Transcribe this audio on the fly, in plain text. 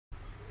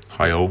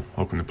Hi all,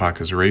 welcome to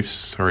Parker's Reefs.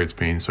 Sorry it's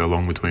been so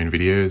long between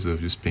videos.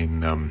 I've just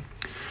been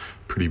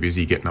pretty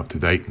busy getting up to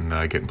date and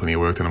getting plenty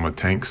of work done on my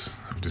tanks.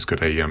 I've just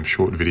got a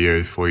short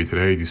video for you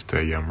today, just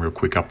a real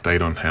quick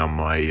update on how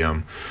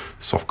my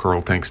soft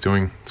coral tank's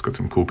doing. It's got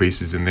some cool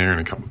pieces in there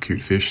and a couple of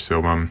cute fish,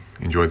 so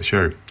enjoy the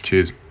show.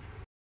 Cheers.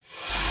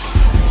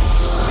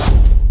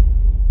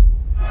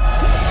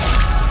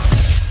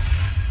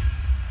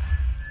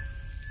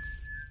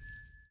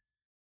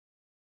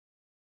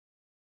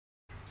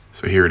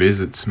 So here it is,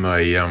 it's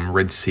my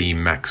Red Sea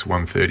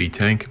Max130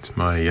 tank. It's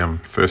my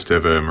first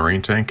ever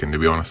marine tank, and to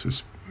be honest,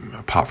 it's,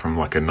 apart from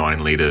like a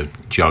 9-litre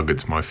jug,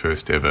 it's my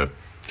first ever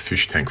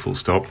fish tank full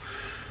stop.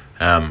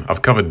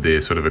 I've covered the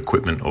sort of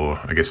equipment,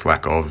 or I guess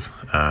lack of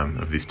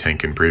this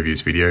tank in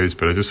previous videos,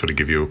 but I just sort of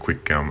give you a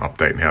quick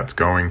update on how it's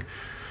going.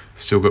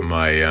 Still got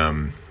my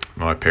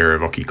my pair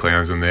of Ockie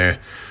clowns in there,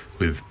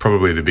 with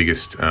probably the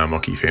biggest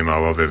Ockie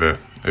female I've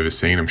ever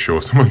seen. I'm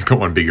sure someone's got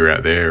one bigger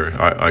out there.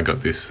 I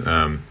got this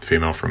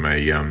female from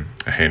a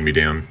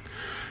hand-me-down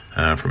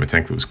from a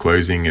tank that was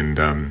closing, and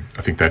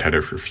I think they'd had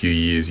her for a few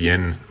years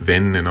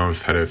then, and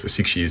I've had her for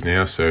 6 years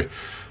now, so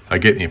I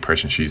get the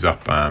impression she's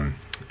up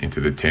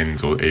into the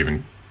 10s or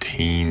even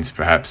teens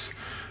perhaps.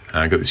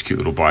 I got this cute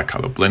little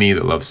bicolour blenny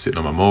that loves sitting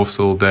on my morphs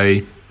all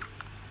day.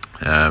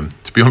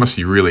 To be honest,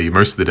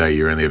 most of the day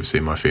you only ever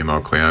see my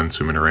female clown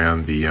swimming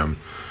around. The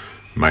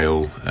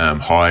male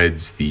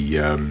hides, the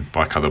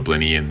bicolour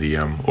blenny and the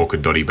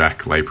orchid dotty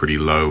back lay pretty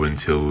low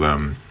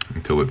until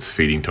it's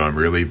feeding time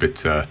really,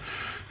 but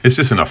it's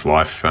just enough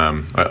life.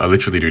 I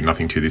literally do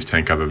nothing to this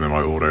tank other than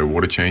my auto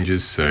water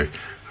changes, so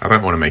I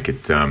don't want to make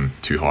it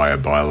too high a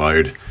buy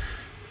load.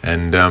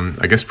 And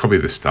I guess probably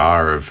the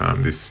star of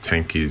this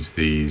tank is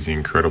these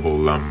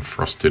incredible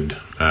frosted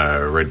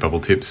red bubble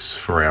tips.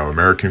 For our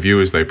American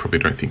viewers, they probably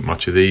don't think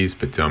much of these,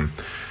 but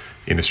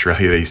in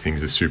Australia, these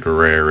things are super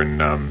rare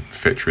and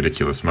fetch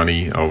ridiculous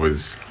money. I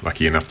was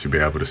lucky enough to be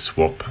able to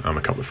swap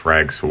a couple of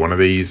frags for one of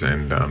these,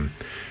 and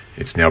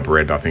it's now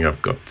bred. I think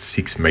I've got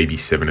 6, maybe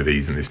 7 of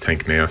these in this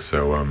tank now,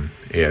 so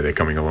yeah, they're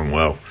coming along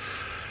well.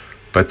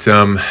 But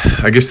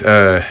I guess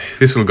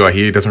this little guy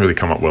here doesn't really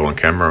come up well on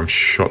camera. I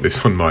shot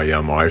this on my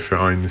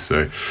iPhone,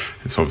 so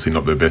it's obviously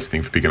not the best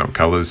thing for picking up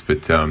colours,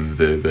 but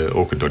the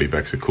orchid dotty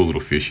back's a cool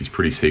little fish. He's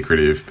pretty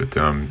secretive, but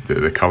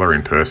the colour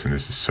in person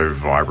is just so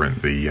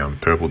vibrant. The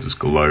purple just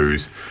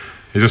glows.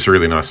 It's just a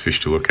really nice fish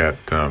to look at.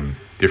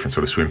 Different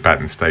sort of swim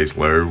pattern, stays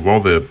low, while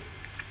the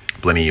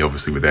blenny,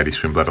 obviously without his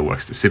swim bladder,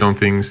 likes to sit on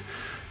things.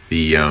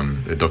 The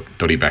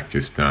dotty back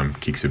just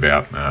kicks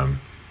about.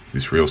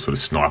 This real sort of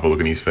sniper look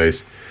in his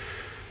face.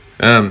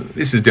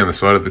 This is down the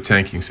side of the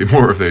tank. You can see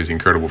more of those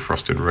incredible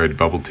frosted red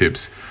bubble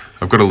tips.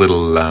 I've got a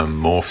little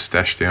morph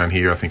stash down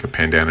here. I think I'll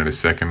pan down in a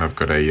second. I've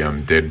got a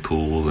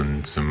Deadpool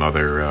and some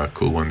other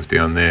cool ones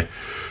down there.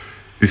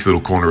 This little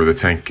corner of the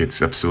tank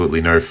gets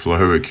absolutely no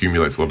flow,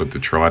 accumulates a lot of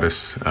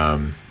detritus,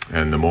 and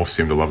the morphs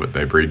seem to love it.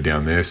 They breed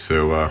down there,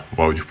 so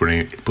why would you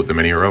put them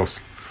anywhere else?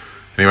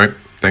 Anyway,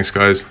 thanks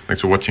guys.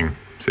 Thanks for watching.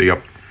 See ya.